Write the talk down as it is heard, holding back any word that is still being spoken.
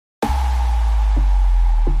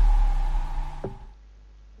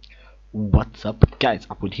What's up guys,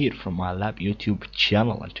 Ep8 here from Whilelab YouTube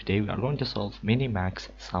channel, and today we are going to solve Minimax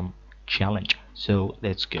Sum challenge. So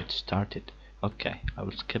let's get started. Okay, I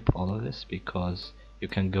will skip all of this because you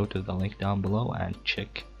can go to the link down below and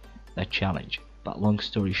check the challenge. But long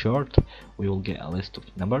story short, we will get a list of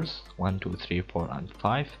numbers 1, 2, 3, 4 and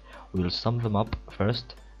 5. We will sum them up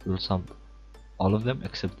first. We will sum all of them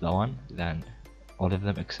except the 1, then all of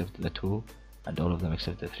them except the 2, and all of them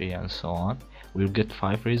except the 3, and so on. We'll get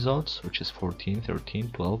 5 results, which is 14,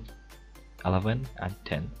 13, 12, 11 and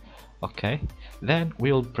 10. Okay, then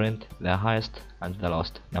we'll print the highest and the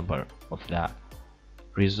lowest number of the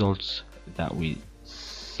results that we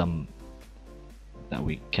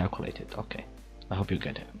calculated. Okay, I hope you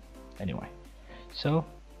get it. Anyway, so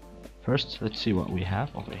first let's see what we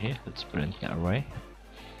have over here. Let's print the array.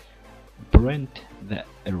 Print the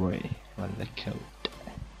array. Run the code.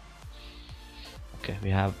 Okay,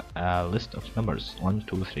 we have a list of numbers 1,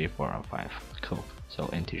 2, 3, 4 and 5. Cool. So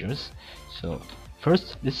integers. So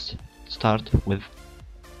first let's start with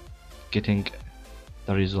getting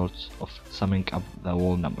the results of summing up the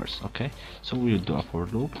whole numbers. Okay, so we'll do a for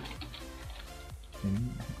loop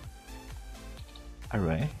in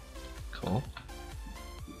array. Cool.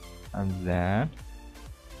 And then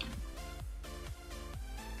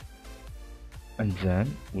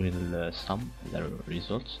we'll sum the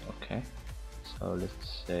results. Okay, so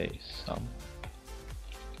let's say sum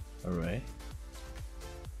array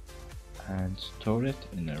and store it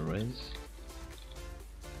in arrays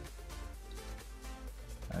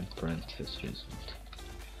and print this result.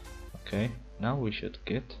 Okay, now we should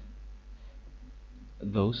get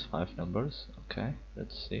those 5 numbers. Okay,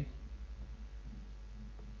 let's see.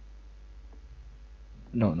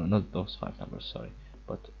 No, not those 5 numbers, sorry,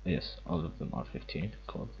 but yes, all of them are 15.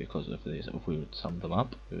 Cool, because of this, if we would sum them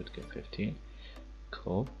up we would get 15.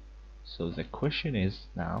 Cool. So the question is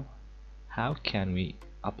now, how can we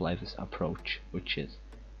apply this approach, which is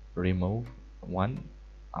remove one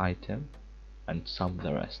item and sum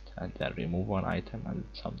the rest, and then remove one item and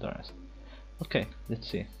sum the rest? Okay, let's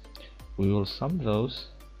see. We will sum those,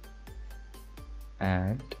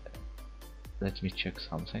 and let me check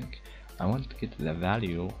something. I want to get the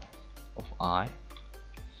value of I.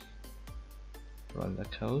 Run the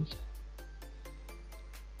code.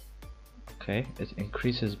 Okay, it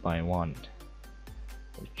increases by 1,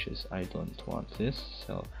 which is, I don't want this,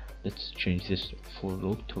 so let's change this for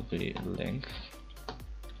loop to be length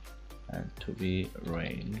and to be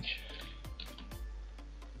range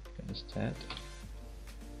instead.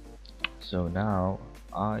 So now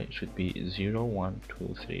I should be 0, 1,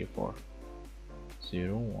 2, 3, 4.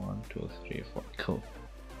 0, 1, 2, 3, 4. Cool.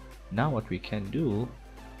 Now what we can do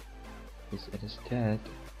is instead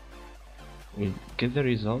we get the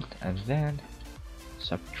result and then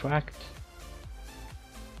subtract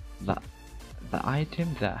the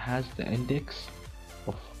item that has the index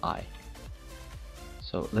of I.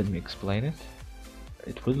 So let me explain it.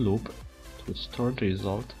 It will loop, it will store the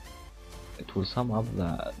result, it will sum up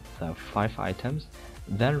the 5 items,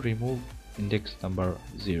 then remove index number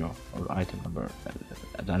 0, or item number,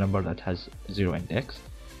 the number that has 0 index,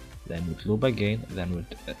 then would loop again, then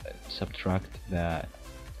would subtract the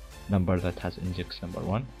number that has index number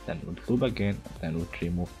 1, then would loop again, then would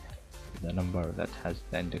remove the number that has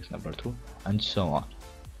the index number 2, and so on.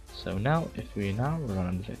 So now if we now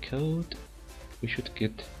run the code, we should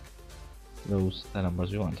get the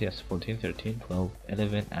numbers we want. Yes, 14, 13, 12,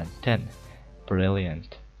 11 and 10.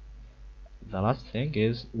 Brilliant. The last thing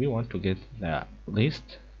is we want to get the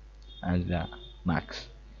least and the max.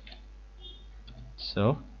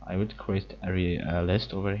 So I would create a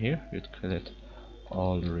list over here. We would create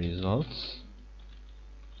all results,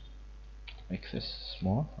 make this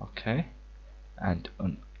small. Okay, and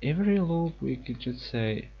on every loop we could just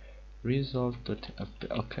say result dot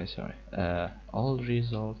okay, sorry, all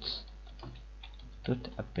results dot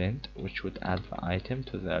append, which would add the item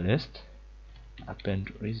to the list.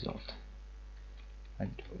 Append result,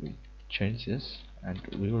 and we change this and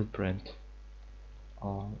we will print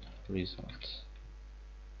all results.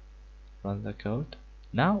 Run the code.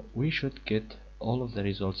 Now we should get all of the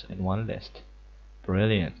results in one list.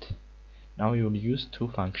 Brilliant. Now we will use 2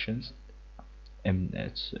 functions.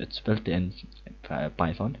 It's built in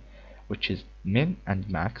Python, which is min and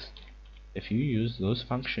max. If you use those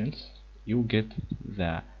functions, you get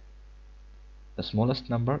the smallest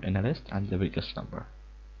number in a list and the biggest number.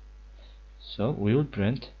 So we will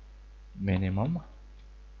print minimum,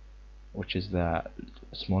 which is the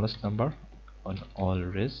smallest number on all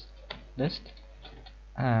res list,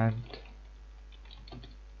 and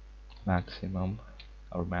maximum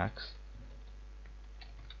or max,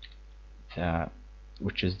 the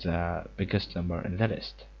which is the biggest number in the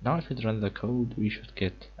list. Now if we run the code, we should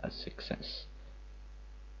get a success.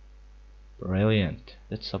 Brilliant.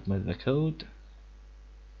 Let's submit the code.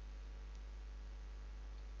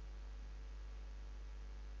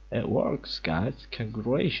 It works, guys.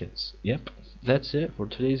 Congratulations. Yep, that's it for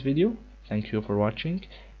today's video. Thank you for watching,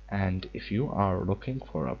 and if you are looking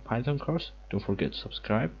for a Python course, don't forget to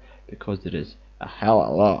subscribe, because there is a hell of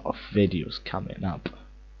a lot of videos coming up.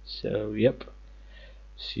 So yep,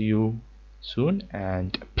 see you soon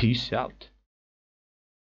and peace out.